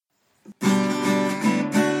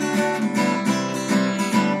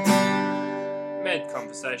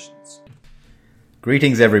MedConversations.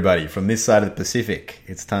 Greetings, everybody, from this side of the Pacific.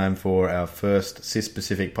 It's time for our first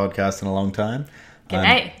cis-pacific podcast in a long time.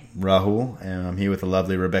 G'day. I'm Rahul, and I'm here with the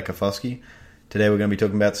lovely Rebecca Foskey. Today we're going to be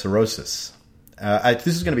talking about cirrhosis. This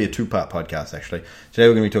is going to be a two-part podcast, actually. Today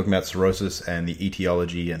we're going to be talking about cirrhosis and the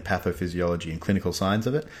etiology and pathophysiology and clinical signs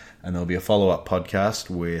of it. And there'll be a follow-up podcast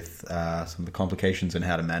with some of the complications and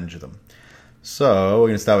how to manage them. So we're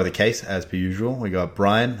going to start with a case, as per usual. We got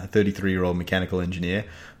Brian, a 33-year-old mechanical engineer,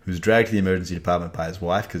 who's dragged to the emergency department by his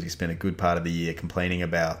wife because he spent a good part of the year complaining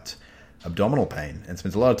about abdominal pain and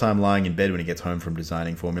spends a lot of time lying in bed when he gets home from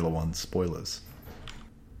designing Formula One spoilers.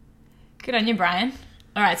 Good on you, Brian.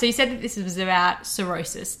 All right, so you said that this was about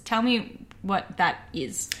cirrhosis. Tell me what that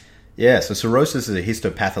is. Yeah, so cirrhosis is a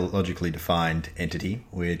histopathologically defined entity,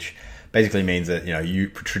 which basically means that,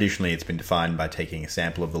 traditionally it's been defined by taking a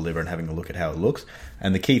sample of the liver and having a look at how it looks.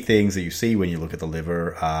 And the key things that you see when you look at the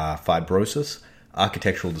liver are fibrosis,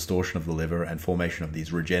 architectural distortion of the liver, and formation of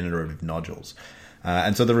these regenerative nodules.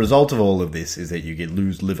 And so the result of all of this is that you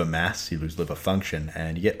lose liver mass, you lose liver function,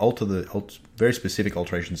 and you get very specific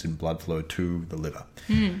alterations in blood flow to the liver.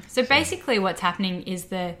 So basically what's happening is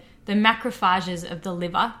the macrophages of the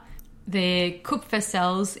liver, the Kupffer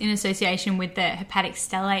cells in association with the hepatic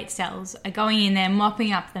stellate cells, are going in there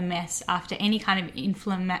mopping up the mess after any kind of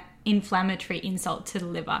inflammatory insult to the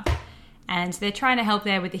liver. And they're trying to help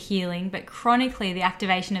there with the healing, but chronically the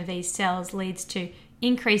activation of these cells leads to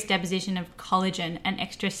increased deposition of collagen and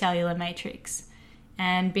extracellular matrix.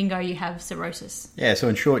 And bingo, you have cirrhosis. Yeah, so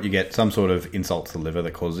in short, you get some sort of insult to the liver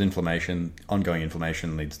that causes inflammation. Ongoing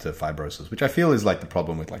inflammation leads to fibrosis, which I feel is like the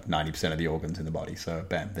problem with like 90% of the organs in the body. So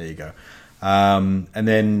bam, there you go.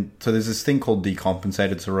 So there's this thing called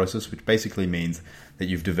decompensated cirrhosis, which basically means that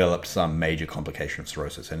you've developed some major complication of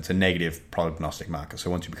cirrhosis, and it's a negative prognostic marker. So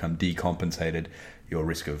once you become decompensated, your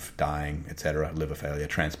risk of dying, etc., liver failure,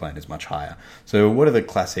 transplant is much higher. So what are the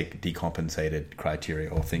classic decompensated criteria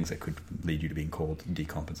or things that could lead you to being called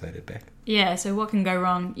decompensated, Beck? Yeah, so what can go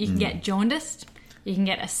wrong? You can get jaundiced, you can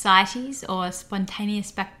get ascites or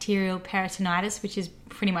spontaneous bacterial peritonitis, which is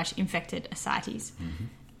pretty much infected ascites.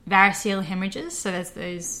 Variceal hemorrhages, so there's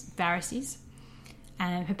those varices.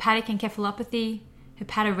 Hepatic encephalopathy,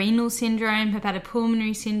 hepatorenal syndrome,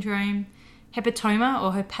 hepatopulmonary syndrome, hepatoma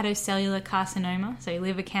or hepatocellular carcinoma, so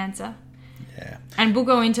liver cancer. Yeah. And we'll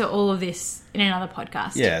go into all of this in another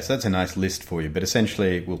podcast. Yeah, so that's a nice list for you. But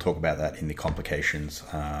essentially, we'll talk about that in the complications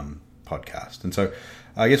podcast. And so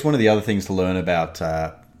I guess one of the other things to learn about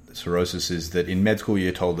cirrhosis is that in med school,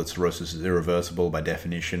 you're told that cirrhosis is irreversible by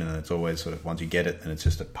definition, and it's always sort of once you get it, then it's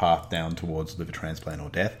just a path down towards liver transplant or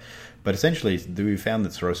death. But essentially, we found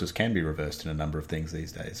that cirrhosis can be reversed in a number of things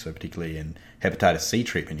these days. So particularly in hepatitis C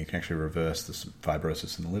treatment, you can actually reverse the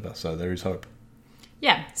fibrosis in the liver. So there is hope.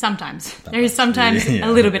 Yeah, sometimes. There is sometimes a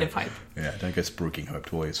little bit of hope. Yeah, don't go spruiking hope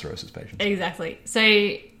to all your cirrhosis patients. Exactly.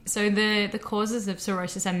 So the causes of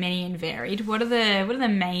cirrhosis are many and varied. What are the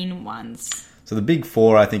main ones? So the big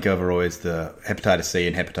four, I think, of are always the hepatitis C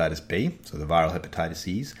and hepatitis B. So the viral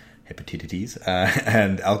hepatitis,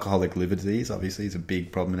 and alcoholic liver disease, obviously, is a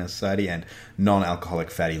big problem in our society, and non-alcoholic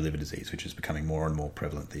fatty liver disease, which is becoming more and more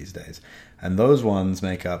prevalent these days. And those ones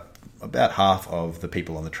make up about half of the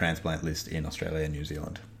people on the transplant list in Australia and New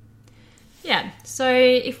Zealand. Yeah, so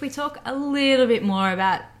if we talk a little bit more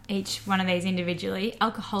about each one of these individually,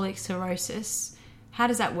 alcoholic cirrhosis, how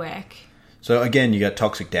does that work? So again, you get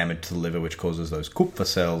toxic damage to the liver, which causes those Kupffer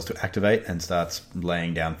cells to activate and starts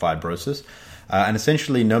laying down fibrosis. And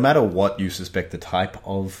essentially, no matter what you suspect the type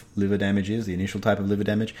of liver damage is, the initial type of liver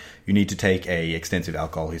damage, you need to take a extensive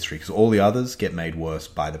alcohol history because all the others get made worse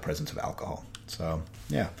by the presence of alcohol. So,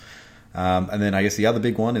 yeah. And then I guess the other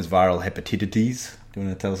big one is viral hepatitis. Do you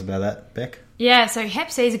want to tell us about that, Beck? Yeah, so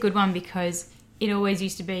Hep C is a good one because it always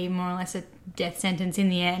used to be more or less a death sentence in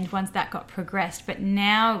the end once that got progressed. But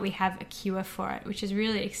now we have a cure for it, which is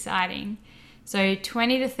really exciting. So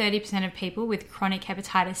 20 to 30% of people with chronic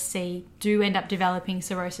hepatitis C do end up developing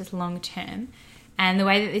cirrhosis long term. And the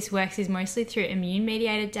way that this works is mostly through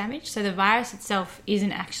immune-mediated damage. So the virus itself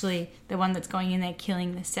isn't actually the one that's going in there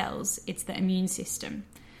killing the cells. It's the immune system.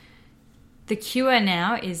 The cure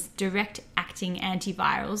now is direct-acting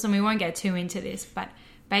antivirals. And we won't get too into this, but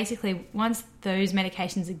basically once those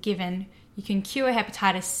medications are given, you can cure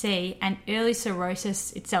hepatitis C, and early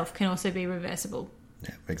cirrhosis itself can also be reversible.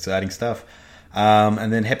 Yeah, exciting stuff.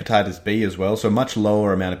 And then hepatitis B as well. So a much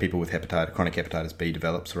lower amount of people with chronic hepatitis B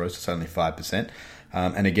develop cirrhosis, only 5%.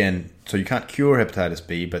 And again, so you can't cure hepatitis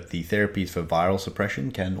B, but the therapies for viral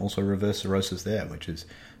suppression can also reverse cirrhosis there, which is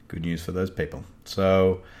good news for those people.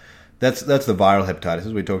 So That's the viral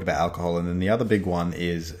hepatitis. We talked about alcohol, and then the other big one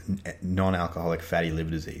is non-alcoholic fatty liver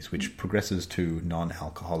disease, which progresses to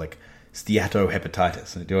non-alcoholic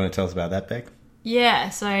steatohepatitis. Do you want to tell us about that, Beck? Yeah,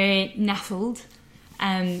 so NAFLD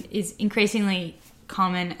is increasingly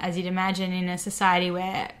common, as you'd imagine, in a society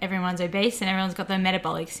where everyone's obese and everyone's got the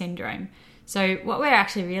metabolic syndrome. So what we're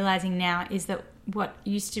actually realizing now is that what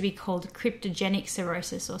used to be called cryptogenic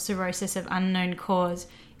cirrhosis, or cirrhosis of unknown cause,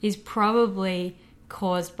 is probably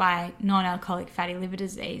caused by non-alcoholic fatty liver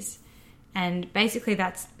disease. And basically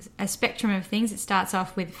that's a spectrum of things. It starts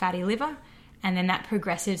off with fatty liver, and then that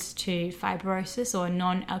progresses to fibrosis or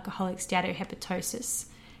non-alcoholic steatohepatosis.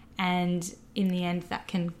 And in the end, that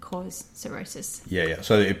can cause cirrhosis. Yeah.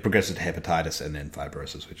 So it progresses to hepatitis and then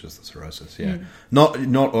fibrosis, which is the cirrhosis. Yeah. Not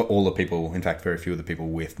all the people, in fact, very few of the people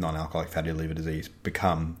with non-alcoholic fatty liver disease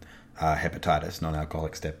become hepatitis,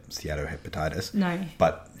 non-alcoholic steatohepatitis. No.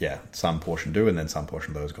 But yeah, some portion do, and then some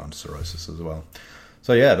portion of those go on to cirrhosis as well.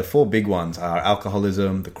 So yeah, the four big ones are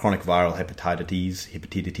alcoholism, the chronic viral hepatitis,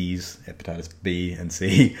 hepatitis B and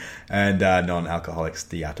C, and non-alcoholic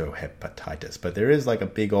steatohepatitis. But there is like a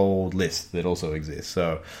big old list that also exists.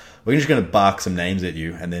 So we're just going to bark some names at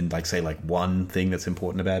you and then say one thing that's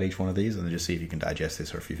important about each one of these, and then just see if you can digest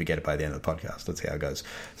this or if you forget it by the end of the podcast. Let's see how it goes.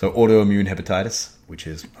 So autoimmune hepatitis, which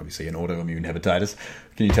is obviously an autoimmune hepatitis.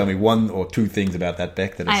 Can you tell me one or two things about that,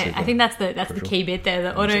 Beck? I think that's the key bit there.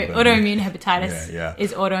 The autoimmune hepatitis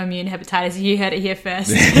is autoimmune hepatitis. You heard it here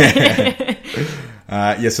first.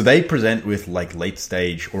 So they present with late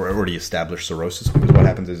stage or already established cirrhosis, because what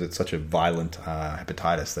happens is it's such a violent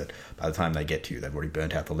hepatitis that by the time they get to you, they've already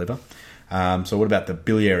burnt out the liver. So what about the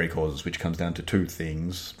biliary causes, which comes down to two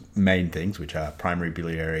main things, which are primary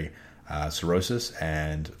biliary cirrhosis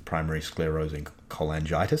and primary sclerosing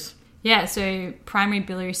cholangitis? Yeah, so primary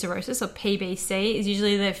biliary cirrhosis, or PBC, is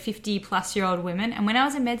usually the 50-plus-year-old women. And when I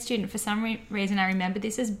was a med student, for some reason, I remember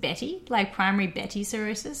this as Betty, like primary Betty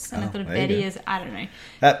cirrhosis. And I thought of Betty as, I don't know.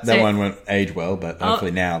 That one won't age well, but hopefully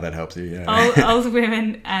now that helps you. Yeah. Old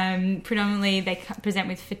women, predominantly, they present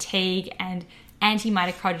with fatigue, and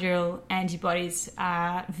anti-mitochondrial antibodies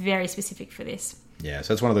are very specific for this. Yeah,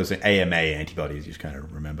 so it's one of those AMA antibodies you just kind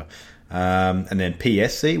of remember. And then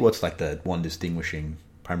PSC, what's the one distinguishing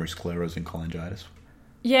primary sclerosing cholangitis?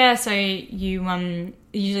 Yeah, so you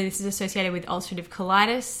usually this is associated with ulcerative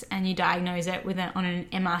colitis, and you diagnose it on an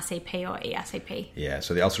MRCP or ERCP. Yeah,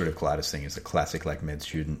 so the ulcerative colitis thing is the classic med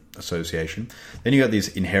student association. Then you got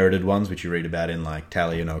these inherited ones, which you read about in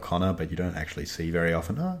Talley and O'Connor, but you don't actually see very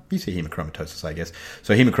often. You see hemochromatosis, I guess.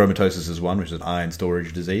 So hemochromatosis is one, which is an iron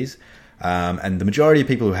storage disease. And the majority of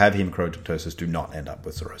people who have hemochromatosis do not end up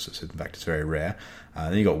with cirrhosis. In fact, it's very rare.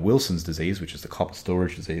 Then you got Wilson's disease, which is the copper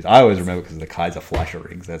storage disease. I always remember because of the Kaiser-Fleischer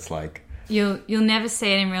rings. That's You'll never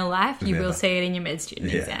see it in real life. You will see it in your med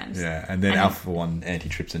student exams. Yeah, and then alpha-1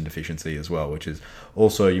 antitrypsin deficiency as well, which is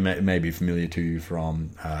also, you may be familiar to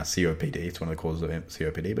from COPD. It's one of the causes of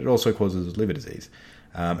COPD, but it also causes liver disease.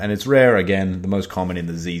 And it's rare, again, the most common in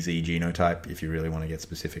the ZZ genotype, if you really want to get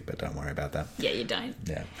specific, but don't worry about that. Yeah, you don't.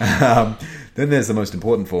 Yeah. Then there's the most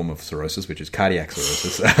important form of cirrhosis, which is cardiac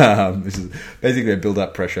cirrhosis. This is basically a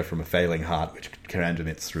build-up pressure from a failing heart, which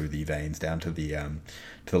transmits through the veins down to the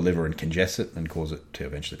liver and congests it and cause it to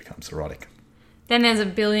eventually become cirrhotic. Then there's a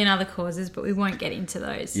billion other causes, but we won't get into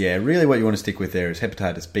those. Yeah, really what you want to stick with there is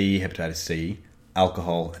hepatitis B, hepatitis C,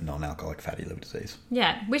 alcohol, and non-alcoholic fatty liver disease.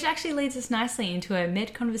 Yeah, which actually leads us nicely into a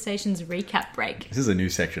MedConversations recap break. This is a new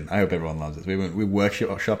section. I hope everyone loves this. We're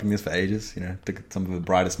workshopping this for ages. Some of the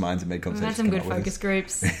brightest minds in MedConversations. We've had some good focus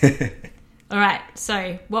groups. All right,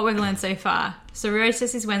 so what we've learned so far.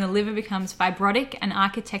 Cirrhosis is when the liver becomes fibrotic and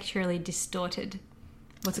architecturally distorted.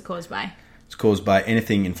 What's it caused by? It's caused by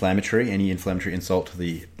anything inflammatory, any inflammatory insult to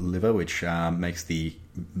the liver, which makes the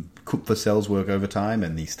Kupffer cells work overtime,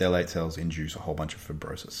 and the stellate cells induce a whole bunch of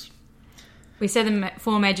fibrosis. We said the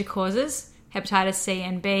four major causes: hepatitis C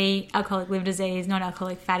and B, alcoholic liver disease,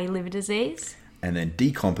 non-alcoholic fatty liver disease. And then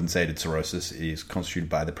decompensated cirrhosis is constituted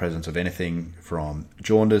by the presence of anything from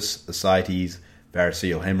jaundice, ascites,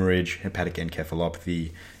 variceal hemorrhage, hepatic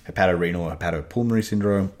encephalopathy, hepatorenal or hepatopulmonary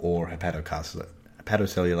syndrome, or hepatocellular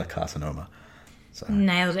carcinoma. So,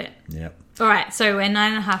 nailed it. Yep. All right, so we're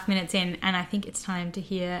 9.5 minutes in, and I think it's time to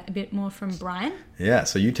hear a bit more from Brian. Yeah,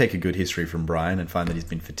 so you take a good history from Brian and find that he's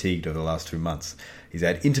been fatigued over the last 2 months. He's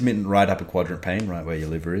had intermittent right upper quadrant pain, right where your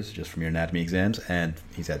liver is, just from your anatomy exams, and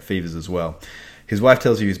he's had fevers as well. His wife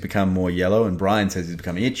tells you he's become more yellow, and Brian says he's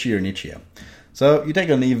becoming itchier and itchier. So you take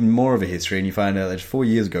on even more of a history, and you find out that 4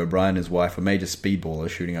 years ago, Brian and his wife were major speedballers,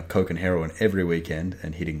 shooting up coke and heroin every weekend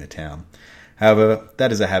and hitting the town. However,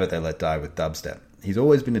 that is a habit they let die with dubstep. He's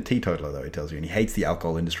always been a teetotaler, though, he tells you, and he hates the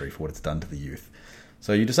alcohol industry for what it's done to the youth.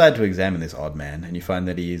 So you decide to examine this odd man, and you find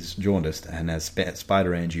that he is jaundiced and has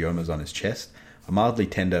spider angiomas on his chest, a mildly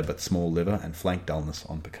tender but small liver, and flank dullness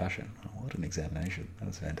on percussion. Oh, what an examination. That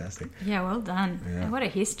was fantastic. Yeah, well done. Yeah. What a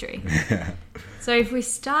history. So if we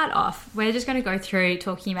start off, we're just going to go through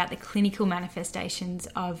talking about the clinical manifestations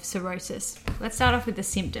of cirrhosis. Let's start off with the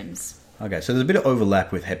symptoms. Okay, so there's a bit of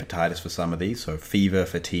overlap with hepatitis for some of these. So fever,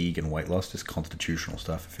 fatigue, and weight loss, just constitutional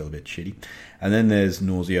stuff. I feel a bit shitty. And then there's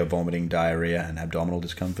nausea, vomiting, diarrhea, and abdominal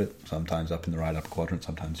discomfort, sometimes up in the right upper quadrant,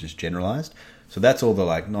 sometimes just generalized. So that's all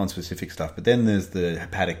the non-specific stuff. But then there's the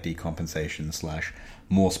hepatic decompensation /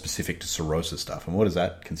 more specific to cirrhosis stuff. And what does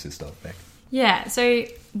that consist of, Beck? Yeah, so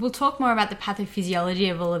we'll talk more about the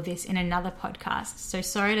pathophysiology of all of this in another podcast. So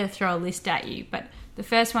sorry to throw a list at you, but the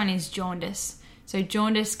first one is jaundice. So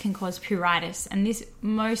jaundice can cause pruritus, and this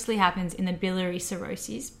mostly happens in the biliary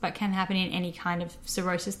cirrhoses, but can happen in any kind of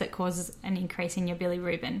cirrhosis that causes an increase in your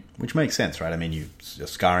bilirubin. Which makes sense, right? I mean, you're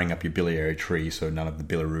scarring up your biliary tree, so none of the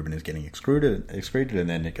bilirubin is getting excreted, and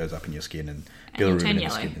then it goes up in your skin, and bilirubin in the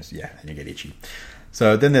skin is, and you get itchy.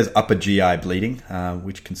 So then there's upper GI bleeding,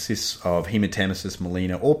 which consists of hematemesis,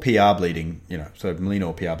 melena, or PR bleeding, so melena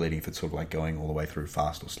or PR bleeding if it's sort of like going all the way through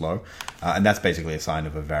fast or slow. And that's basically a sign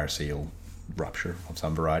of a variceal rupture of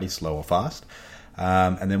some variety, slow or fast.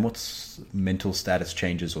 And then what's mental status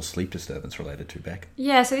changes or sleep disturbance related to, Beck?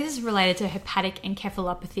 Yeah, so this is related to hepatic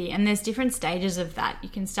encephalopathy, and there's different stages of that. You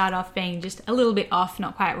can start off being just a little bit off,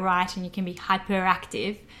 not quite right, and you can be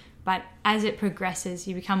hyperactive, but as it progresses,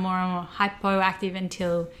 you become more and more hypoactive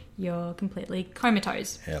until you're completely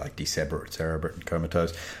comatose. Yeah, like decerebrate and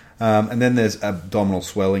comatose. And then there's abdominal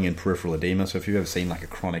swelling and peripheral edema. So if you've ever seen like a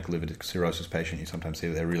chronic liver cirrhosis patient, you sometimes see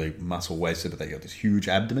that they're really muscle wasted, but they got this huge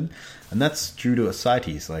abdomen. And that's due to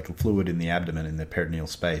ascites, like fluid in the abdomen in the peritoneal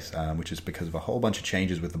space, which is because of a whole bunch of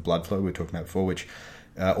changes with the blood flow we were talking about before, which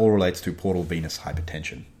all relates to portal venous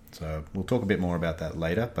hypertension. So we'll talk a bit more about that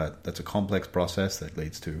later, but that's a complex process that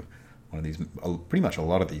leads to one of these, pretty much a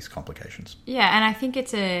lot of these complications. Yeah, and I think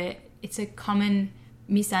it's a common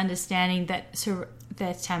misunderstanding that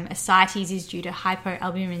ascites is due to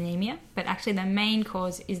hypoalbuminemia, but actually the main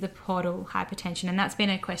cause is the portal hypertension, and that's been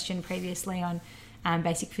a question previously on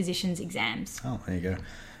basic physicians exams. Oh, there you go.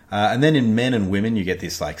 And then in men and women, you get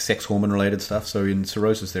this like sex hormone related stuff. So in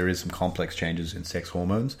cirrhosis, there is some complex changes in sex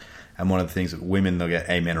hormones. And one of the things that women, they'll get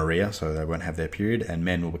amenorrhea, so they won't have their period, and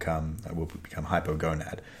men will become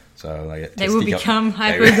hypogonad. So they will become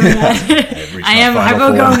hypogonad. I am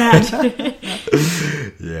hypogonad.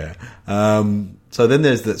 Yeah. So then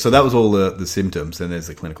so that was all the symptoms. Then there's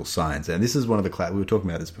the clinical signs, and this is one of the we were talking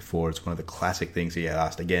about this before. It's one of the classic things you get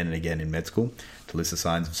asked again and again in med school to list the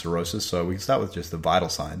signs of cirrhosis. So we can start with just the vital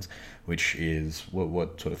signs, which is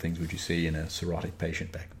what sort of things would you see in a cirrhotic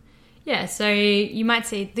patient, Beck? Yeah, so you might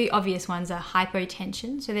see the obvious ones are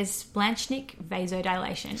hypotension. So there's splanchnic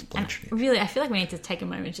vasodilation. And really, I feel like we need to take a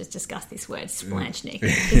moment to just discuss this word, splanchnic.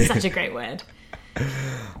 It's such a great word.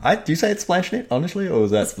 Do you say it's splanchnic, honestly, or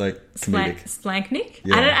is that like comedic? Splanknic?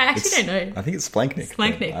 Yeah, I actually don't know. I think it's splanknic.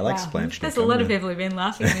 Splanknic. I like wow. splanchnic. There's a lot of people who've been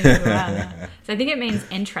laughing at me for a while now. So I think it means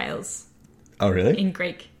entrails. Oh, really? In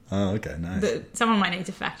Greek. Oh, okay, nice. Someone might need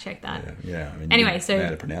to fact check that. Yeah. I mean, anyway, you know how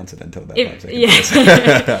to pronounce it until that 5 seconds.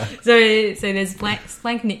 Yeah. so there's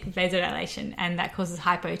splanchnic vasodilation, and that causes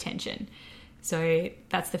hypotension. So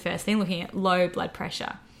that's the first thing, looking at low blood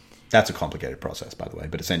pressure. That's a complicated process, by the way,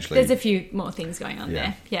 but essentially... There's a few more things going on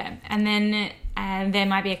there. Yeah. And then there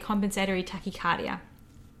might be a compensatory tachycardia.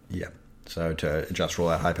 Yeah. So to adjust for all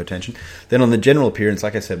that hypotension. Then on the general appearance,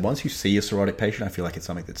 like I said, once you see a cirrhotic patient, I feel like it's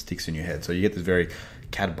something that sticks in your head. So you get this very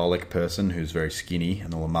catabolic person who's very skinny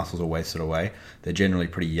and all the muscles are wasted away. They're generally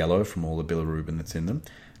pretty yellow from all the bilirubin that's in them.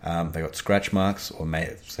 They got scratch marks, or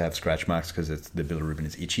may have scratch marks because the bilirubin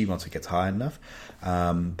is itchy once it gets high enough.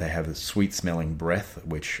 They have a sweet-smelling breath,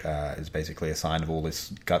 which is basically a sign of all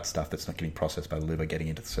this gut stuff that's not getting processed by the liver getting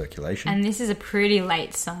into the circulation. And this is a pretty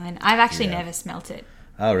late sign. I've actually never smelt it.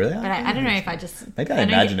 Oh, really? But I don't know if I just... Maybe I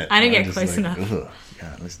imagine it. I don't get close enough.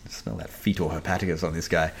 Yeah, let's smell that fetal hepaticus on this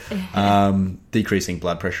guy. Decreasing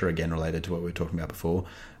blood pressure, again, related to what we were talking about before.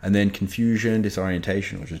 And then confusion,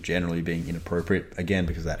 disorientation, which is generally being inappropriate, again,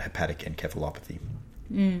 because of that hepatic encephalopathy.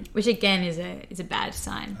 Which, again, is a bad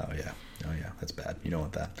sign. Oh, yeah. That's bad. You don't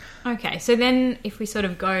want that. Okay, so then if we sort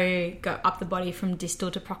of go up the body from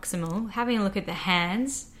distal to proximal, having a look at the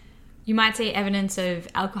hands... You might see evidence of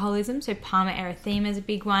alcoholism, so palmar erythema is a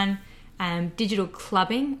big one, digital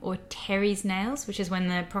clubbing or Terry's nails, which is when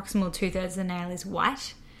the proximal 2/3 of the nail is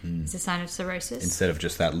white. It's a sign of cirrhosis. Instead of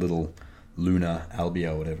just that little lunar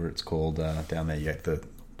albia or whatever it's called down there, you get the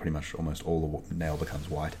pretty much almost all the nail becomes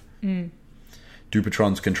white.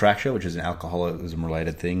 Dupuytren's contracture, which is an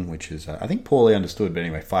alcoholism-related thing, which is, I think, poorly understood, but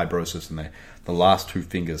anyway, fibrosis, and the last two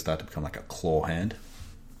fingers start to become like a claw hand.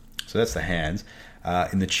 So that's the hands.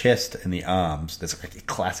 In the chest and the arms, there's like a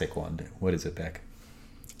classic one. What is it, Beck?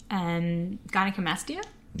 Gynecomastia?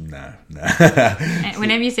 No.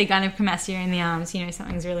 Whenever you say gynecomastia in the arms, you know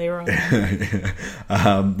something's really wrong.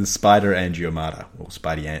 The spider angiomata, or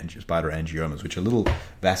spider angiomas, which are little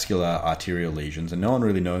vascular arterial lesions, and no one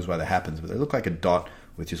really knows why that happens, but they look like a dot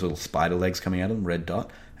with just little spider legs coming out of them, red dot.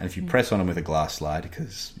 And if you press on them with a glass slide,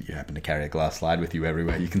 because you happen to carry a glass slide with you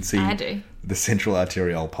everywhere, you can see the central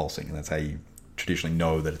arteriole pulsing, and that's how you traditionally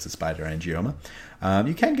know that it's a spider angioma.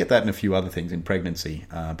 You can get that in a few other things in pregnancy,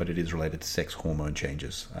 but it is related to sex hormone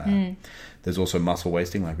changes. There's also muscle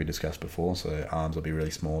wasting, like we discussed before, so arms will be really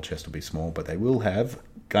small, chest will be small, but they will have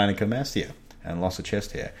gynecomastia and loss of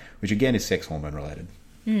chest hair, which again is sex hormone related.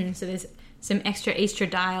 So there's some extra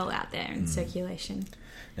estradiol out there in circulation.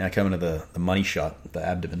 Now coming to the money shot, the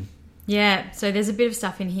abdomen. Yeah, so there's a bit of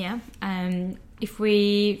stuff in here. If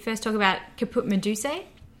we first talk about caput medusae,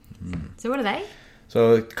 so what are they?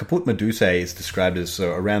 So caput medusae is described as,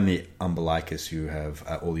 so around the umbilicus you have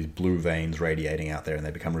all these blue veins radiating out there, and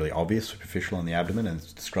they become really obvious, superficial on the abdomen, and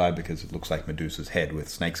it's described because it looks like Medusa's head with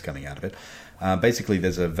snakes coming out of it. Basically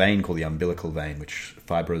there's a vein called the umbilical vein which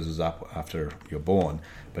fibroses up after you're born,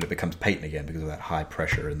 but it becomes patent again because of that high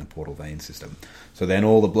pressure in the portal vein system. So then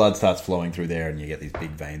all the blood starts flowing through there and you get these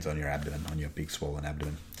big veins on your abdomen, on your big swollen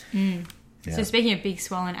abdomen. Yeah. So speaking of big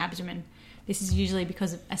swollen abdomen, this is usually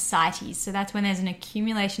because of ascites. So that's when there's an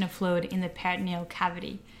accumulation of fluid in the peritoneal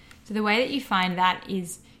cavity. So the way that you find that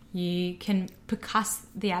is you can percuss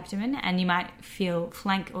the abdomen and you might feel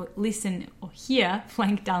flank or listen or hear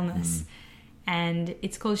flank dullness. And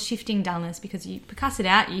it's called shifting dullness because you percuss it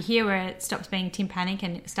out, you hear where it stops being tympanic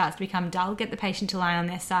and it starts to become dull. Get the patient to lie on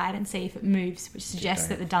their side and see if it moves, which suggests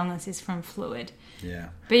that the dullness is from fluid. Yeah.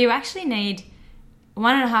 But you actually need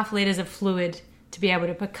 1.5 litres of fluid to be able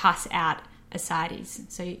to percuss out ascites.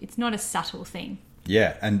 So it's not a subtle thing.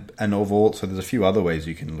 Yeah, and of all, so there's a few other ways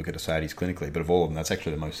you can look at ascites clinically, but of all of them, that's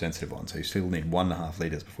actually the most sensitive one. So you still need 1.5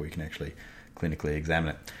 litres before you can actually clinically examine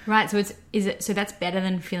it. Right, so that's better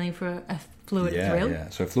than feeling for a fluid thrill? Yeah,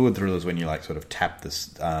 so fluid thrill is when you like sort of tap the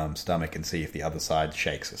stomach and see if the other side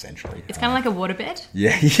shakes, essentially. It's kind of like a waterbed?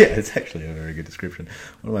 Yeah, it's actually a very good description.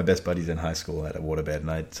 One of my best buddies in high school had a waterbed,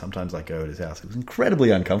 and I sometimes like go at his house. It was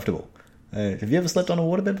incredibly uncomfortable. Have you ever slept on a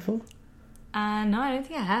waterbed before? No, I don't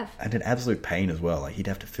think I have. And an absolute pain as well. Like he'd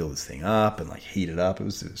have to fill this thing up and like heat it up. It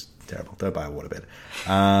was terrible. Don't buy a waterbed.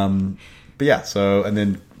 But yeah, so and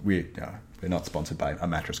then we're not sponsored by a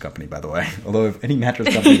mattress company, by the way. Although if any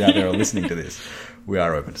mattress companies out there are listening to this, we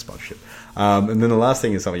are open to sponsorship. And then the last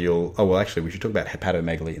thing is something actually we should talk about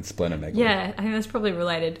hepatomegaly and splenomegaly. Yeah, I think that's probably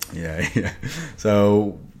related. Yeah.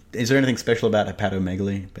 So is there anything special about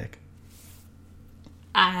hepatomegaly, Beck?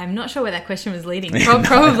 I'm not sure where that question was leading.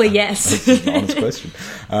 Probably yes. That's an honest question.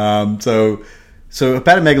 So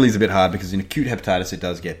hepatomegaly is a bit hard because in acute hepatitis it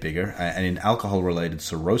does get bigger, and in alcohol-related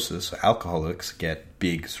cirrhosis, alcoholics get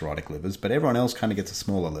big cirrhotic livers, but everyone else kind of gets a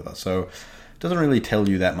smaller liver. So it doesn't really tell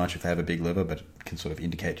you that much if they have a big liver, but it can sort of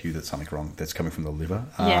indicate to you that something's wrong that's coming from the liver.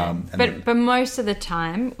 Yeah, but most of the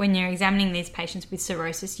time when you're examining these patients with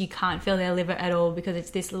cirrhosis, you can't feel their liver at all because it's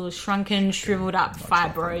this little shrunken, shriveled up,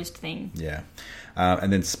 fibrosed thing. Yeah.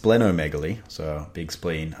 And then splenomegaly, so big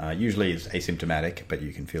spleen, usually is asymptomatic, but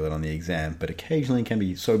you can feel it on the exam, but occasionally can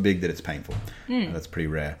be so big that it's painful. That's pretty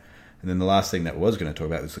rare. And then the last thing that we're going to talk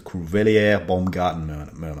about is the Cuvelier-Baumgarten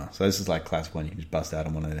murmur. So this is like classic one. You can just bust out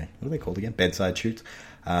on one of the, what are they called again? Bedside shoots.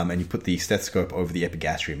 And you put the stethoscope over the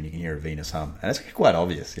epigastrium and you can hear a venous hum. And it's quite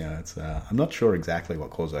obvious. It's I'm not sure exactly what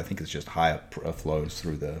causes it. I think it's just higher flows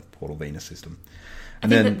through the portal venous system.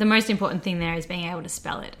 And I think the most important thing there is being able to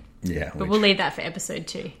spell it. Yeah. But we'll leave that for episode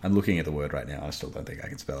 2. I'm looking at the word right now. I still don't think I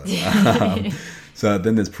can spell it. So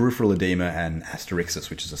then there's peripheral edema and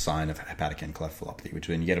asterixis, which is a sign of hepatic encephalopathy, which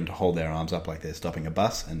when you get them to hold their arms up like they're stopping a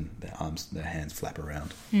bus and their hands flap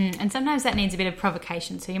around. And sometimes that needs a bit of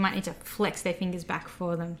provocation, so you might need to flex their fingers back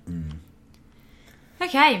for them.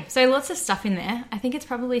 Okay, so lots of stuff in there. I think it's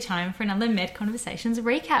probably time for another MedConversations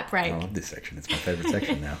recap break. I love this section. It's my favourite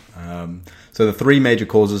section now. So the 3 major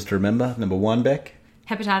causes to remember. Number 1, Beck.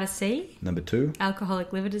 Hepatitis C. Number 2.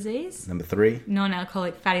 Alcoholic liver disease. Number 3.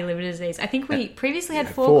 Non-alcoholic fatty liver disease. I think we previously had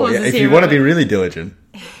 4 causes here. If you want to be really diligent,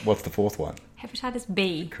 what's the 4th one? Hepatitis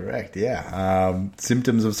B. Correct, yeah.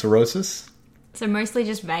 Symptoms of cirrhosis? So mostly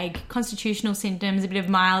just vague constitutional symptoms, a bit of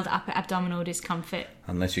mild upper abdominal discomfort.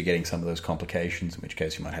 Unless you're getting some of those complications, in which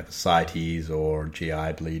case you might have ascites or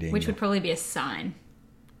GI bleeding. Which would probably be a sign.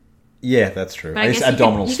 Yeah, that's true. But I It's guess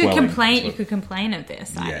abdominal you swelling. could complain. You could complain of their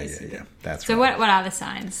size. Yeah. That's so right. what are the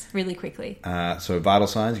signs, really quickly? So vital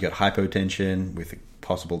signs, you got hypotension with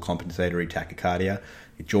possible compensatory tachycardia,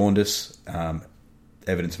 jaundice,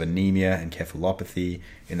 evidence of anemia and encephalopathy.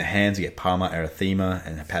 In the hands, you get palmar erythema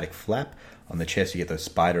and hepatic flap. On the chest, you get those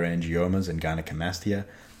spider angiomas and gynecomastia.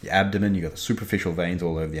 The abdomen, you got the superficial veins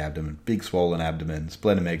all over the abdomen, big swollen abdomen,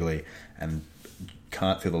 splenomegaly, and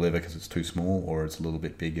can't feel the liver because it's too small or it's a little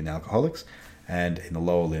bit big in alcoholics. And in the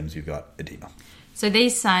lower limbs, you've got edema. So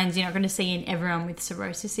these signs you're not going to see in everyone with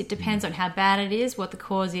cirrhosis. It depends on how bad it is, what the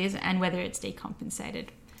cause is, and whether it's decompensated.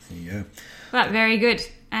 There you go. Well, very good.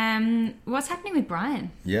 What's happening with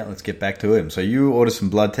Brian? Yeah, let's get back to him. So you order some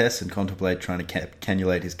blood tests and contemplate trying to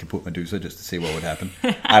cannulate his caput medusa just to see what would happen.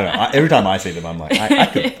 I don't know. Every time I see them, I'm like, I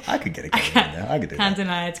could get a cannula in there. I could do Can't that.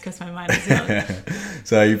 deny it's crossed my mind as well.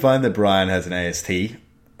 So you find that Brian has an AST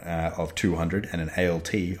of 200 and an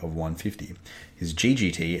ALT of 150. His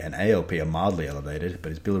GGT and ALP are mildly elevated, but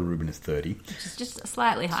his bilirubin is 30. Which is just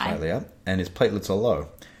slightly high. Slightly up. And his platelets are low.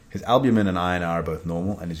 His albumin and INR are both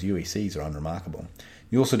normal, and his UECs are unremarkable.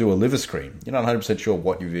 You also do a liver screen. You're not 100% sure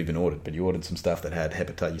what you've even ordered, but you ordered some stuff that had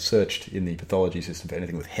hepatitis. You searched in the pathology system for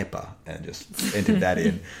anything with HEPA and just entered that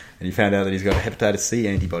in. And you found out that he's got hepatitis C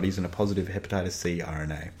antibodies and a positive hepatitis C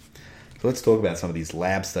RNA. So let's talk about some of these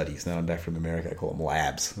lab studies. Now I'm back from America, I call them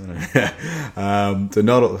labs. So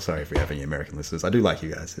not all, sorry if we have any American listeners. I do like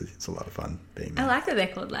you guys. It's a lot of fun being there. I like that they're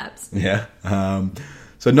called labs. Yeah.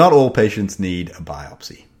 So not all patients need a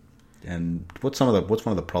biopsy. And what's one of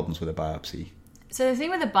the problems with a biopsy? So the thing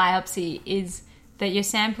with a biopsy is that you're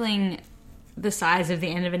sampling the size of the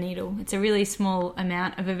end of a needle. It's a really small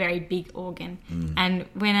amount of a very big organ. And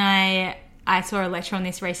when I saw a lecture on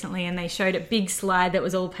this recently, and they showed a big slide that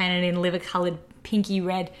was all painted in liver-coloured pinky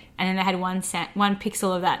red, and then they had one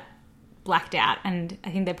pixel of that blacked out. And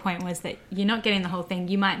I think their point was that you're not getting the whole thing.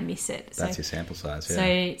 You might miss it. That's your sample size,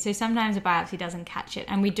 yeah. So sometimes a biopsy doesn't catch it.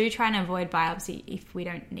 And we do try and avoid biopsy if we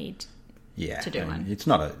don't need to do one. It's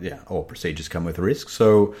not all procedures come with risks.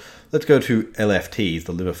 So let's go to LFTs,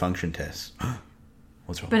 the liver function tests.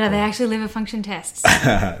 What's wrong? But are they actually liver function tests?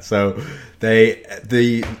 So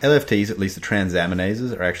the LFTs, at least the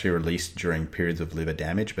transaminases, are actually released during periods of liver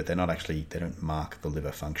damage, but they don't mark the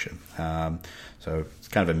liver function. So it's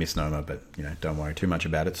kind of a misnomer, but don't worry too much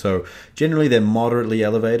about it. So generally they're moderately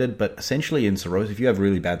elevated, but essentially in cirrhosis, if you have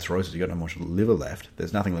really bad cirrhosis, you've got no much liver left.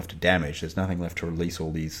 There's nothing left to damage. There's nothing left to release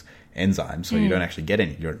all these enzymes, so you don't actually get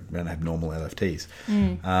any. You don't have normal LFTs.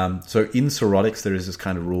 So in cirrhotics, there is this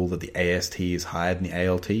kind of rule that the AST is higher than the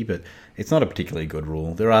ALT, but it's not a particularly good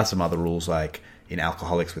rule. There are some other rules, like in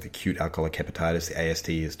alcoholics with acute alcoholic hepatitis, the AST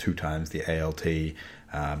is 2 times the ALT.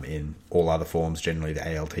 In all other forms, generally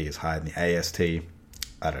the ALT is higher than the AST.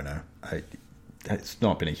 I don't know. It's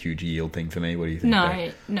not been a huge yield thing for me. What do you think?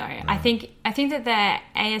 No. I think that the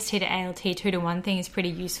AST to ALT 2-to-1 thing is pretty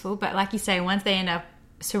useful, but like you say, once they end up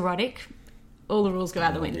cirrhotic, all the rules go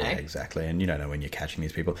out the window. Yeah, exactly. And you don't know when you're catching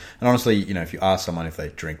these people. And honestly, if you ask someone if they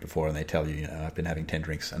drink before and they tell you, I've been having 10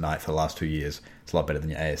 drinks a night for the last 2 years, it's a lot better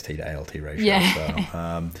than your AST to ALT ratio.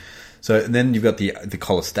 Yeah. So then you've got the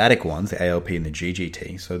cholestatic ones, the ALP and the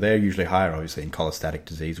GGT. So they're usually higher, obviously, in cholestatic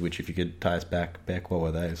disease, which if you could tie us back, Beck, what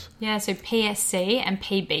were those? Yeah, so PSC and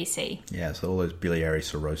PBC. Yeah, so all those biliary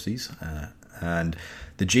cirrhoses. And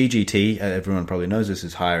the GGT, everyone probably knows this,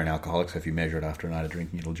 is higher in alcoholics. So if you measure it after a night of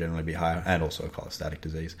drinking, it'll generally be higher, and also a cholestatic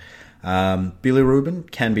disease.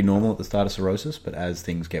 Bilirubin can be normal at the start of cirrhosis, but as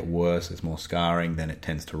things get worse, there's more scarring, then it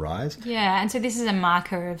tends to rise. Yeah, and so this is a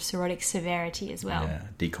marker of cirrhotic severity as well. Yeah,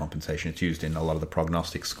 decompensation. It's used in a lot of the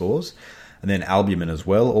prognostic scores. And then albumin as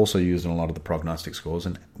well, also used in a lot of the prognostic scores.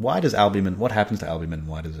 And what happens to albumin?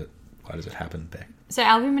 Why does it happen, Beck? So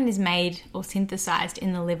albumin is made or synthesized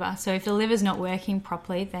in the liver. So if the liver's not working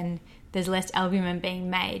properly, then there's less albumin being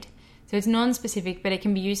made. So it's non-specific, but it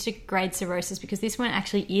can be used to grade cirrhosis because this one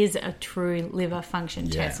actually is a true liver function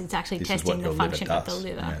test. It's actually testing the function of the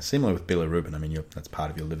liver. Yeah, similar with bilirubin. I mean, that's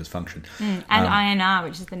part of your liver's function. And INR,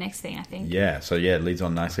 which is the next thing, I think. Yeah, so it leads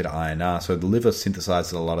on nicely to INR. So the liver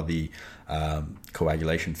synthesizes a lot of the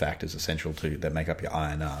coagulation factors essential that make up your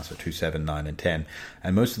INR, so 2, 7, 9, and 10.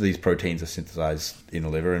 And most of these proteins are synthesized in the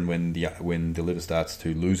liver, and when the liver starts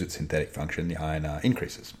to lose its synthetic function, the INR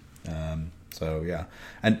increases. So, yeah.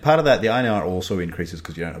 And part of that, the INR also increases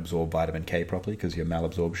because you don't absorb vitamin K properly because you have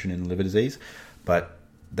malabsorption in liver disease. But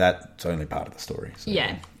that's only part of the story. So,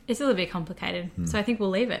 yeah. It's a little bit complicated. So I think we'll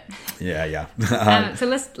leave it. Yeah. So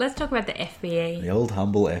let's talk about the FBE. The old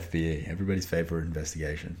humble FBE, everybody's favorite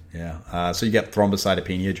investigation. Yeah. So you get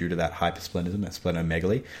thrombocytopenia due to that hypersplenism, that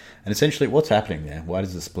splenomegaly. And essentially what's happening there? Why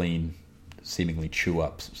does the spleen seemingly chew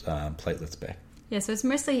up platelets back. Yeah, so it's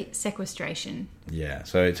mostly sequestration. Yeah,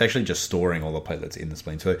 so it's actually just storing all the platelets in the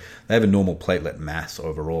spleen. So they have a normal platelet mass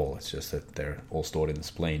overall. It's just that they're all stored in the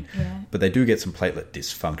spleen. Yeah. But they do get some platelet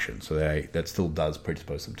dysfunction, so that still does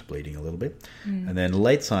predispose them to bleeding a little bit. And then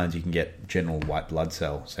late signs, you can get general white blood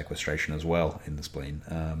cell sequestration as well in the spleen.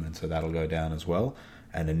 And so that'll go down as well.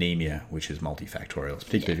 And anemia, which is multifactorial,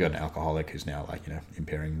 particularly if you've got an alcoholic who's now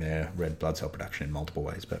impairing their red blood cell production in multiple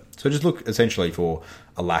ways. But so just look essentially for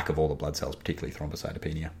a lack of all the blood cells, particularly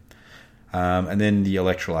thrombocytopenia. And then the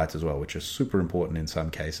electrolytes as well, which are super important in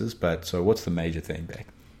some cases. But so what's the major thing, Beck?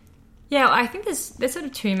 Yeah, I think there's sort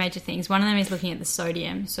of two major things. One of them is looking at the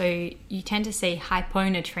sodium. So you tend to see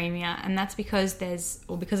hyponatremia, and that's because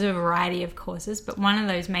because of a variety of causes. But one of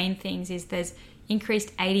those main things is there's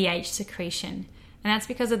increased ADH secretion. And that's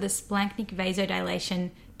because of the splanchnic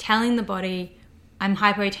vasodilation telling the body, I'm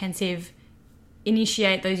hypotensive,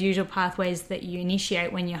 initiate those usual pathways that you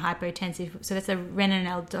initiate when you're hypotensive. So that's the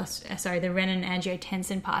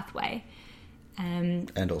renin-angiotensin pathway.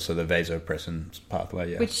 And also the vasopressin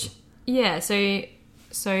pathway, yeah. So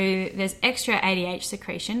there's extra ADH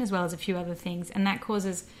secretion as well as a few other things, and that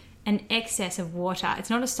causes an excess of water.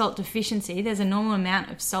 It's not a salt deficiency. There's a normal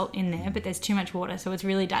amount of salt in there, but there's too much water, so it's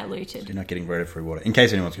really diluted. So you're not getting rid of free water. In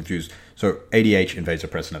case anyone's confused, so ADH and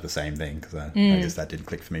vasopressin are the same thing, because I guess that didn't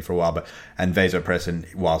click for me for a while. And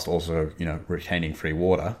vasopressin, whilst also retaining free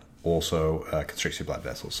water, also constricts your blood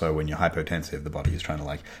vessels. So when you're hypotensive, the body is trying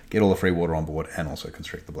to get all the free water on board and also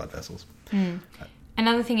constrict the blood vessels.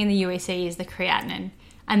 Another thing in the UEC is the creatinine.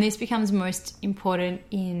 And this becomes most important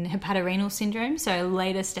in hepatorenal syndrome, so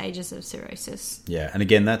later stages of cirrhosis. Yeah, and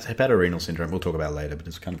again, that's hepatorenal syndrome. We'll talk about later, but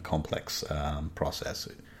it's a kind of complex process,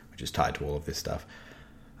 which is tied to all of this stuff.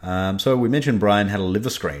 So we mentioned Brian had a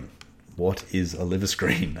liver screen. What is a liver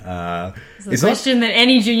screen? It's a question that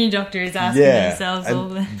any junior doctor is asking themselves.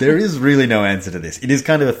 There is really no answer to this. It is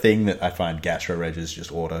kind of a thing that I find gastro-regs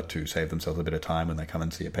just order to save themselves a bit of time when they come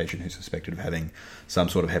and see a patient who's suspected of having some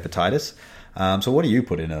sort of hepatitis. So what do you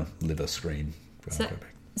put in a liver screen?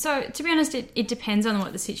 So to be honest, it depends on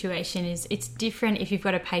what the situation is. It's different if you've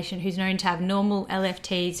got a patient who's known to have normal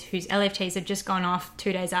LFTs, whose LFTs have just gone off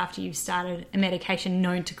 2 days after you've started a medication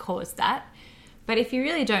known to cause that. But if you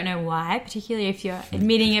really don't know why, particularly if you're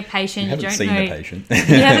admitting a patient, you haven't seen the patient.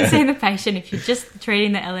 You haven't seen the patient, if you're just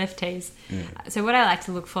treating the LFTs. Yeah. So what I like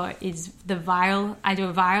to look for is I do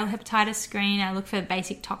a viral hepatitis screen. I look for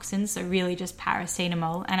basic toxins, so really just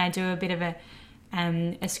paracetamol. And I do a bit of a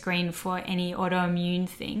screen for any autoimmune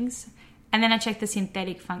things. And then I check the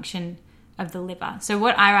synthetic function of the liver. So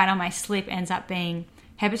what I write on my slip ends up being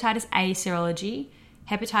hepatitis A serology,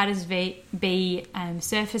 hepatitis B,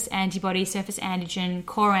 surface antibody, surface antigen,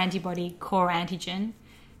 core antibody, core antigen,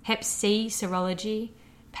 hep C serology,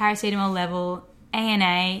 paracetamol level,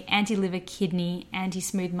 ANA, anti-liver kidney,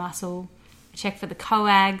 anti-smooth muscle. I check for the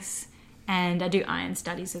coags, and I do iron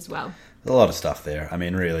studies as well. There's a lot of stuff there. I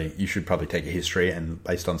mean, really, you should probably take a history, and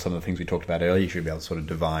based on some of the things we talked about earlier, you should be able to sort of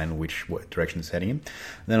divine what direction it's heading in.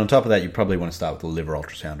 And then on top of that, you probably want to start with the liver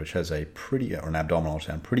ultrasound, which has an abdominal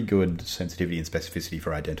ultrasound, pretty good sensitivity and specificity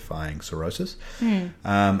for identifying cirrhosis.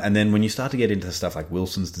 And then when you start to get into stuff like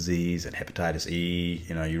Wilson's disease and hepatitis E,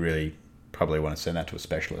 you really probably want to send that to a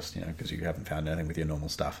specialist, because you haven't found anything with your normal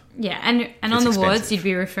stuff. Yeah, and on the wards, you'd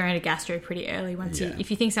be referring to gastro pretty early.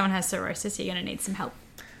 If you think someone has cirrhosis, you're going to need some help.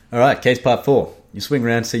 All right, case part 4. You swing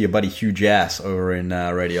around to see your buddy Hugh Jass over in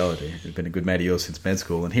radiology. He's been a good mate of yours since med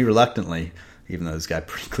school, and he reluctantly, even though this guy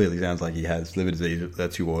pretty clearly sounds like he has liver disease,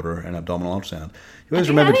 lets you order an abdominal ultrasound. He always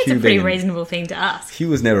remembered Hugh being... It's a pretty reasonable thing to ask. He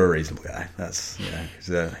was never a reasonable guy.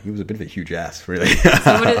 He was a bit of a Hugh Jass, really.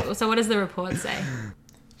 So what does the report say?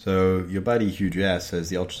 So your buddy Hugh Jass says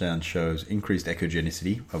the ultrasound shows increased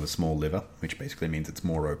echogenicity of a small liver, which basically means it's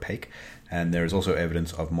more opaque, and there is also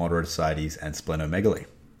evidence of moderate ascites and splenomegaly.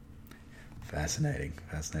 Fascinating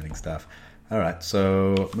stuff. All right,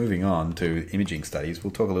 so moving on to imaging studies,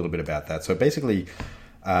 we'll talk a little bit about that. So basically,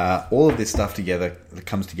 all of this stuff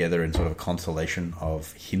comes together in sort of a constellation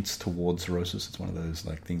of hints towards cirrhosis. It's one of those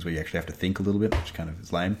things where you actually have to think a little bit, which kind of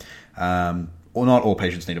is lame. Or not all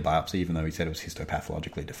patients need a biopsy, even though he said it was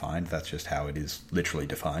histopathologically defined. That's just how it is literally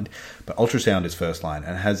defined. But ultrasound is first line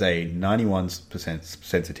and has a 91%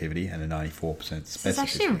 sensitivity and a 94% specificity. It's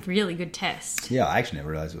actually a really good test. Yeah, I actually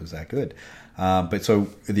never realized it was that good. But so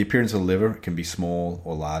the appearance of the liver can be small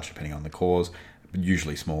or large, depending on the cause, but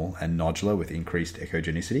usually small, and nodular with increased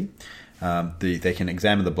echogenicity. They can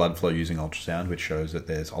examine the blood flow using ultrasound, which shows that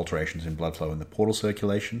there's alterations in blood flow in the portal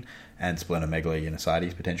circulation and splenomegaly and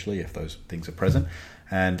ascites potentially, if those things are present.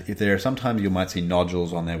 And if there are sometimes you might see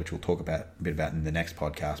nodules on there, which we'll talk a bit about in the next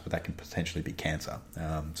podcast, but that can potentially be cancer.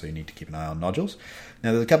 So you need to keep an eye on nodules.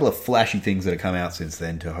 Now, there's a couple of flashy things that have come out since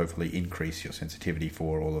then to hopefully increase your sensitivity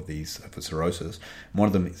for all of these, for cirrhosis. One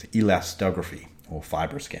of them is elastography, or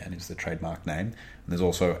FibroScan is the trademark name. And there's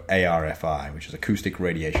also ARFI, which is acoustic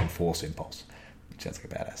radiation force impulse. Which sounds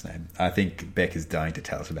like a badass name. I think Beck is dying to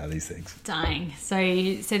tell us about these things. Dying. So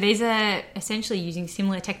these are essentially using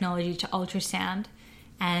similar technology to ultrasound.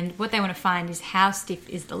 And what they want to find is how stiff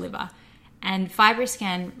is the liver. And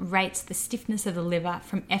FibroScan rates the stiffness of the liver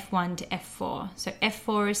from F1 to F4. So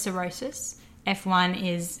F4 is cirrhosis. F1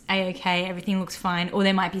 is A-OK, everything looks fine. Or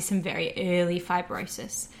there might be some very early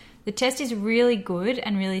fibrosis. The test is really good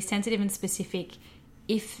and really sensitive and specific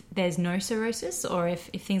if there's no cirrhosis or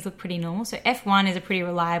if things look pretty normal. So F1 is a pretty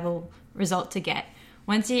reliable result to get.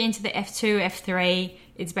 Once you're into the F2, F3,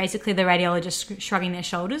 it's basically the radiologist shrugging their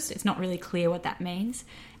shoulders. It's not really clear what that means.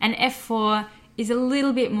 And F4 is a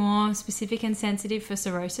little bit more specific and sensitive for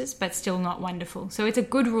cirrhosis, but still not wonderful. So it's a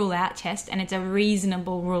good rule-out test, and it's a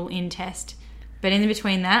reasonable rule-in test. But in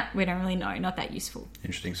between that, we don't really know. Not that useful.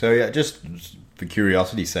 Interesting. So yeah, just for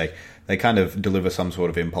curiosity's sake, they kind of deliver some sort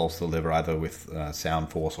of impulse to the liver, either with sound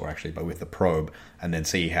force or actually but with the probe, and then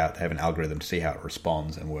see how they have an algorithm to see how it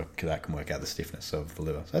responds, and that can work out the stiffness of the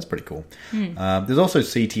liver. So that's pretty cool. There's also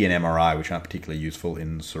CT and MRI, which aren't particularly useful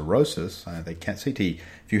in cirrhosis. They can't CT.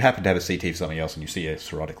 If you happen to have a CT for something else and you see a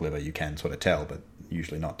cirrhotic liver, you can sort of tell, but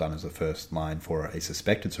usually not done as a first line for a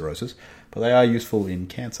suspected cirrhosis. But they are useful in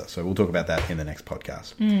cancer. So we'll talk about that in the next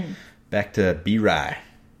podcast. Back to B-Rai.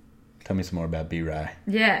 Tell me some more about B-Rai.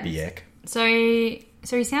 Yeah. B-Ek. So he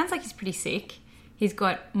sounds like he's pretty sick. He's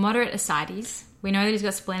got moderate ascites. We know that he's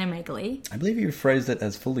got splenomegaly. I believe you phrased it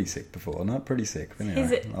as fully sick before, not pretty sick. But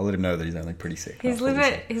anyway, I'll let him know that he's only pretty sick. His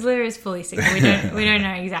liver is fully sick. But we don't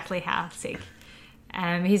know exactly how sick.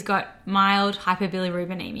 He's got mild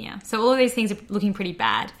hyperbilirubinemia. So all of these things are looking pretty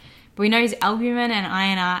bad. But we know his albumin and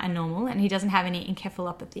INR are normal, and he doesn't have any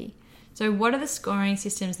encephalopathy. So what are the scoring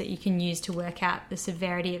systems that you can use to work out the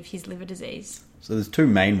severity of his liver disease? So there's two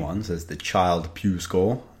main ones. There's the Child-Pugh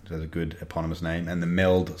score, which has a good eponymous name, and the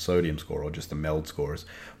MELD sodium score, or just the MELD score is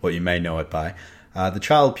what you may know it by. The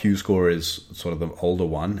Child-Pugh score is sort of the older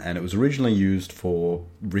one, and it was originally used for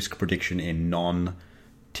risk prediction in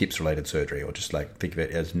non-TIPS-related surgery, or just like think of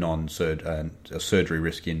it as a surgery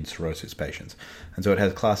risk in cirrhosis patients. And so it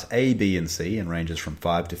has class A, B, and C, and ranges from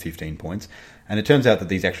 5 to 15 points. And it turns out that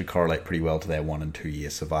these actually correlate pretty well to their 1 and 2 year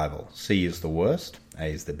survival. C is the worst, A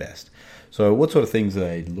is the best. So what sort of things do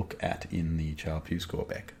they look at in the Child-Pugh score,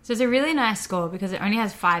 Beck? So it's a really nice score because it only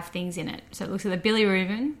has 5 things in it. So it looks at the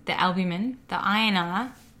bilirubin, the albumin, the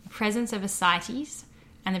INR, the presence of ascites,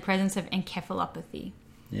 and the presence of encephalopathy.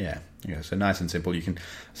 Yeah, so nice and simple. You can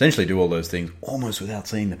essentially do all those things almost without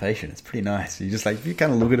seeing the patient. It's pretty nice. You just if you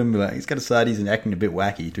kind of look at him, like, he's got ascites and acting a bit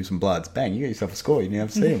wacky, do some bloods, bang, you get yourself a score. You don't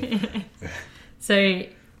have to see him. So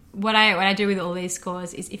what I do with all these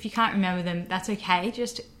scores is if you can't remember them, that's okay.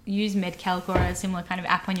 Just use MedCalc or a similar kind of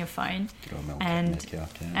app on your phone, and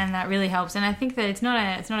that really helps. And I think that it's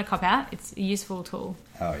not a cop out. It's a useful tool.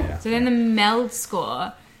 Oh yeah. So then the MELD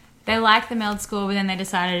score. They like the MELD score, but then they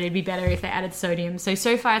decided it'd be better if they added sodium. So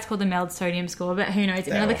far it's called the MELD sodium score, but who knows?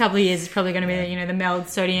 In another couple of years, it's probably going to be the MELD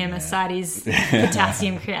sodium ascites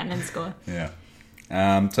potassium creatinine score.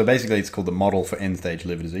 Yeah. So basically, it's called the Model for End-Stage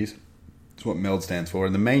Liver Disease. It's what MELD stands for,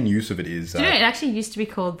 and the main use of it is... Do you know, it actually used to be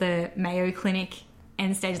called the Mayo Clinic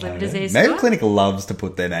End-Stage Liver Disease Mayo score. Clinic loves to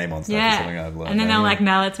put their name on stuff. Yeah. Something I've learned. And then they're like,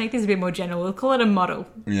 no, let's make this a bit more general. We'll call it a model.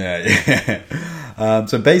 Yeah.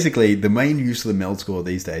 So basically, the main use of the MELD score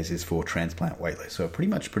these days is for transplant waitlist. So it pretty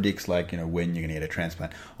much predicts when you're going to get a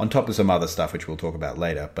transplant, on top of some other stuff which we'll talk about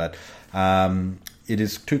later. But it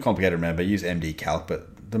is too complicated to remember. Use MD Calc, but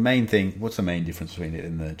the main thing, what's the main difference between it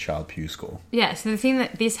and the Child-Pugh score? Yeah, so the thing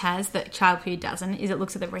that this has that Child-Pugh doesn't is it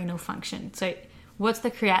looks at the renal function. So what's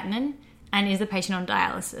the creatinine? And is the patient on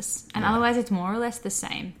dialysis? And otherwise, it's more or less the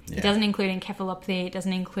same. Yeah. It doesn't include encephalopathy. It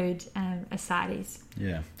doesn't include ascites.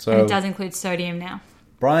 Yeah. And it does include sodium now.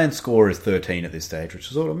 Brian's score is 13 at this stage, which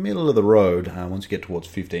is sort of middle of the road. Once you get towards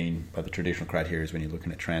 15, by the traditional criteria is when you're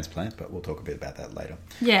looking at transplant, but we'll talk a bit about that later.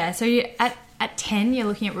 Yeah, so at 10, you're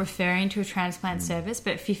looking at referring to a transplant service,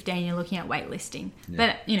 but at 15, you're looking at waitlisting.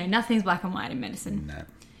 Yeah. But, nothing's black and white in medicine. No.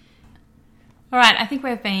 All right, I think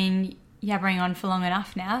we've been yabbering on for long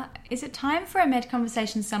enough now. Is it time for a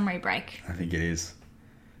MedConversations summary break? I think it is.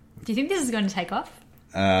 Do you think this is going to take off?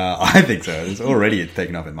 I think so. It's already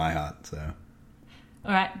taken off in my heart. So,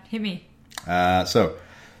 all right, hit me. So,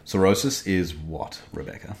 cirrhosis is what,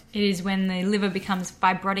 Rebecca? It is when the liver becomes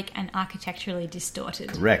fibrotic and architecturally distorted.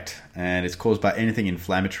 Correct. And it's caused by anything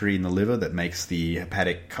inflammatory in the liver that makes the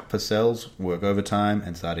hepatic Kupffer cells work overtime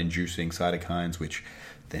and start inducing cytokines, which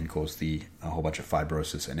then cause a whole bunch of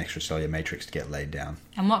fibrosis and extracellular matrix to get laid down.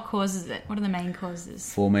 And what causes it? What are the main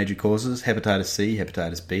causes? 4 major causes: hepatitis C,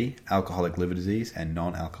 hepatitis B, alcoholic liver disease, and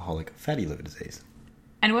non-alcoholic fatty liver disease.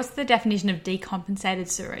 And what's the definition of decompensated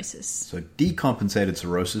cirrhosis? So decompensated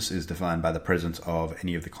cirrhosis is defined by the presence of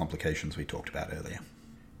any of the complications we talked about earlier.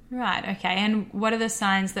 Right, okay. And what are the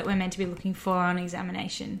signs that we're meant to be looking for on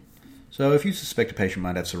examination? So if you suspect a patient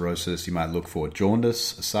might have cirrhosis, you might look for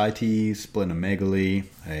jaundice, ascites, splenomegaly,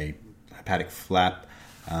 a hepatic flap.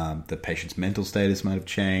 The patient's mental status might have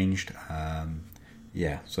changed.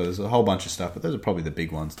 So there's a whole bunch of stuff, but those are probably the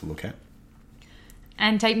big ones to look at.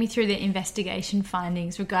 And take me through the investigation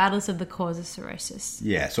findings, regardless of the cause of cirrhosis.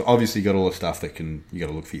 Yeah, so obviously you got all the stuff you got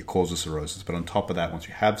to look for your cause of cirrhosis, but on top of that, once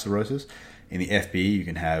you have cirrhosis, in the FB you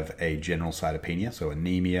can have a general cytopenia, so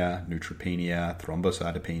anemia, neutropenia,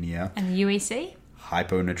 thrombocytopenia. And the UEC?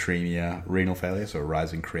 Hyponatremia, renal failure, so a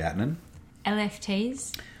rising creatinine.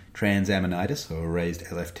 LFTs? Transaminitis, so a raised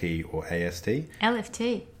LFT or AST.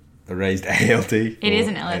 LFT? A raised ALT. It is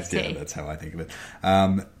an LFT. Yeah, that's how I think of it.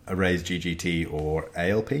 A raised GGT or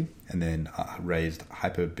ALP, and then raised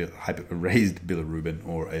raised bilirubin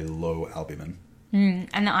or a low albumin. And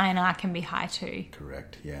the INR can be high too.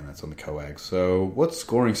 Correct, yeah, and that's on the coag. So what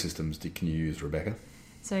scoring systems can you use, Rebecca?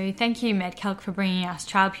 So thank you, MedCalc, for bringing us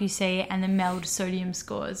TrialPUC and the MELD sodium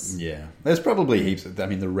scores. Yeah, there's probably heaps.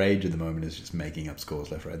 The rage at the moment is just making up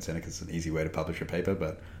scores left, right, and centre because it's an easy way to publish a paper,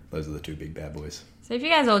 but those are the two big bad boys. So if you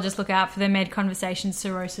guys all just look out for the MedConversations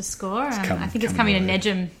cirrhosis score, I think it's coming to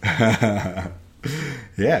Nedgem.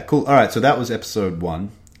 Yeah, cool. All right, so that was episode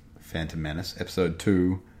 1, Phantom Menace. Episode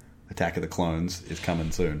 2, Attack of the Clones, is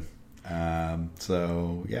coming soon.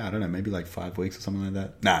 So, yeah, I don't know, maybe like 5 weeks or something like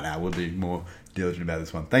that. Nah, we'll be more diligent about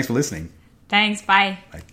this one. Thanks for listening. Thanks, bye. Bye.